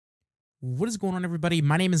What is going on, everybody?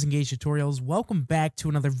 My name is EngageTutorials. Welcome back to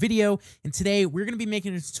another video, and today we're going to be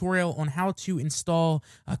making a tutorial on how to install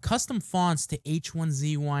custom fonts to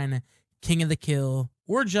H1Z1 King of the Kill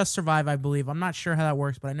or Just Survive, I believe. I'm not sure how that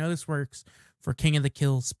works, but I know this works for King of the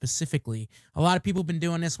Kill specifically. A lot of people have been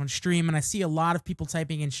doing this on stream, and I see a lot of people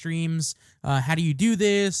typing in streams, how do you do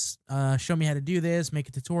this? Show me how to do this, make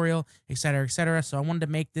a tutorial, etc., etc. So I wanted to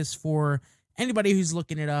make this for anybody who's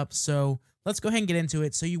looking it up. So let's go ahead and get into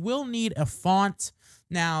it. So you will need a font.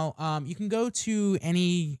 Now, you can go to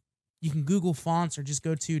you can Google fonts or just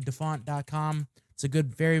go to defont.com. It's a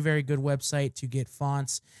good, very, very good website to get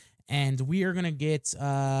fonts. And we are going to get,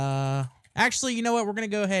 actually, you know what? We're going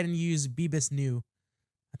to go ahead and use Bebis New.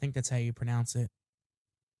 I think that's how you pronounce it.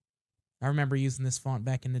 I remember using this font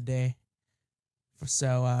back in the day.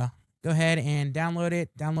 So, go ahead and download it.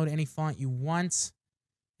 Download any font you want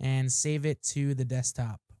and save it to the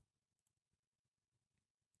desktop.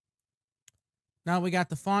 Now we got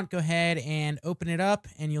the font, go ahead and open it up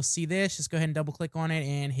and you'll see this. Just go ahead and double click on it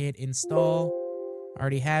and hit install. I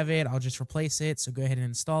already have it. I'll just replace it. So go ahead and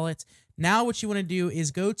install it. Now what you want to do is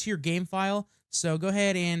go to your game file. So go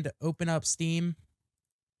ahead and open up Steam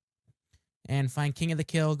and find King of the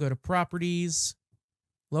Kill. Go to properties,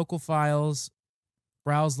 local files,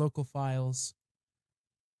 browse local files.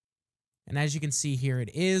 And as you can see here, it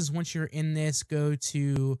is. Once you're in this, go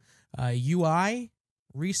to UI,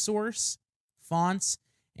 resource, fonts,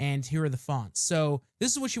 and here are the fonts. So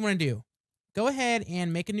this is what you want to do. Go ahead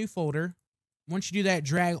and make a new folder. Once you do that,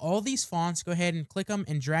 drag all these fonts, go ahead and click them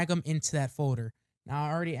and drag them into that folder. Now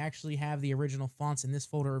I already actually have the original fonts in this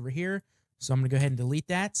folder over here, so I'm going to go ahead and delete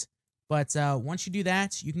that. But once you do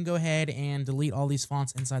that, you can go ahead and delete all these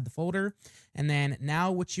fonts inside the folder. And then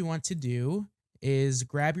now what you want to do is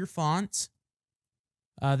grab your font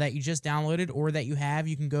that you just downloaded or that you have.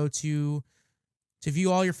 You can go to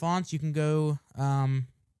view all your fonts, you can go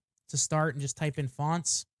to start and just type in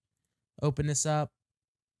fonts, open this up,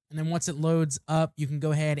 and then once it loads up, you can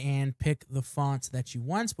go ahead and pick the font that you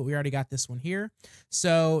want, but we already got this one here.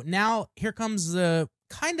 So now here comes the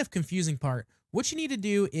kind of confusing part. What you need to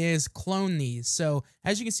do is clone these. So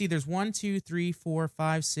as you can see, there's 1, 2, 3, 4,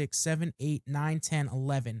 5, 6, 7, 8, 9, 10,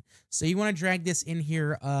 11. So you want to drag this in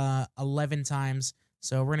here 11 times.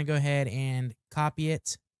 So we're going to go ahead and copy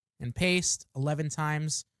it and paste 11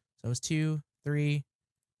 times. So it's 2, 3,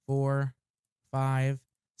 4, 5,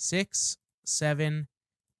 6, 7,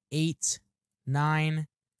 8, 9,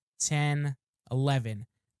 10, 11.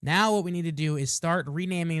 Now what we need to do is start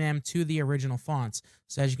renaming them to the original fonts.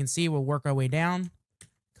 So as you can see, we'll work our way down,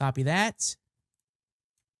 copy that,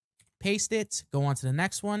 paste it, go on to the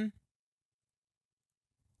next one,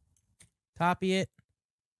 copy it.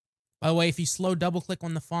 By the way, if you slow double click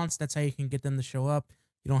on the fonts, that's how you can get them to show up.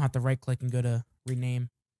 You don't have to right click and go to rename.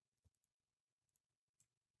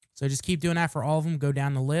 So just keep doing that for all of them. Go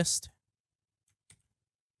down the list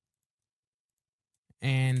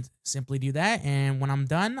and simply do that. And when I'm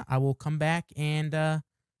done, I will come back and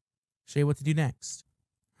show you what to do next.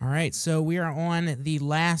 All right, so we are on the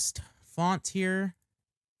last font here.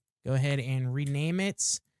 Go ahead and rename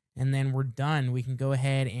it, and then we're done. We can go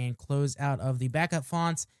ahead and close out of the backup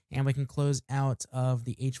fonts, and we can close out of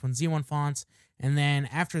the H1Z1 fonts. And then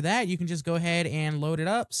after that, you can just go ahead and load it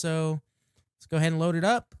up. So let's go ahead and load it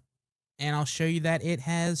up, and I'll show you that it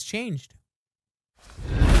has changed.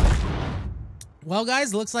 Well,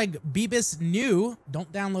 guys, looks like Bebis New,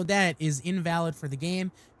 don't download that, is invalid for the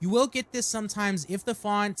game. You will get this sometimes if the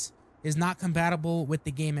font is not compatible with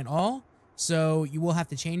the game at all. So you will have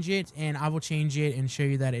to change it, and I will change it and show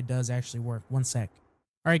you that it does actually work. One sec.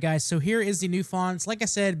 All right, guys, so here is the new fonts. Like I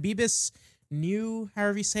said, Bebis New,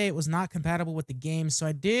 however you say it, was not compatible with the game. So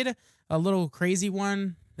I did a little crazy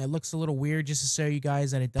one that looks a little weird just to show you guys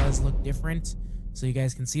that it does look different. So you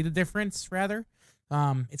guys can see the difference, rather.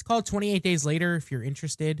 It's called 28 Days Later if you're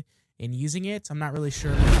interested in using it. I'm not really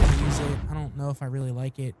sure if I'm going to use it. I don't know if I really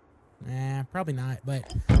like it. Probably not.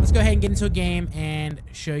 But let's go ahead and get into a game and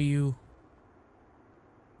show you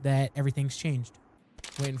that everything's changed.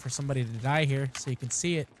 Waiting for somebody to die here so you can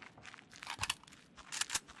see it.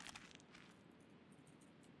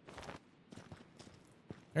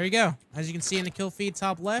 There you go. As you can see in the kill feed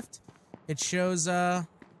top left, it shows up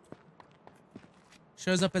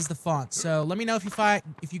as the font. So let me know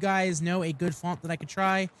if you guys know a good font that I could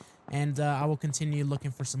try, and I will continue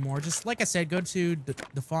looking for some more. Just like I said, go to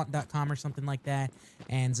defont.com or something like that,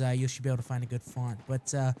 and you should be able to find a good font.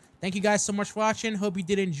 But thank you guys so much for watching. Hope you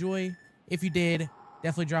did enjoy. If you did,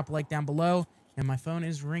 definitely drop a like down below. And my phone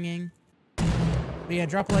is ringing. But yeah,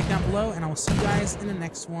 drop a like down below, and I will see you guys in the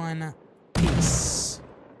next one. Peace.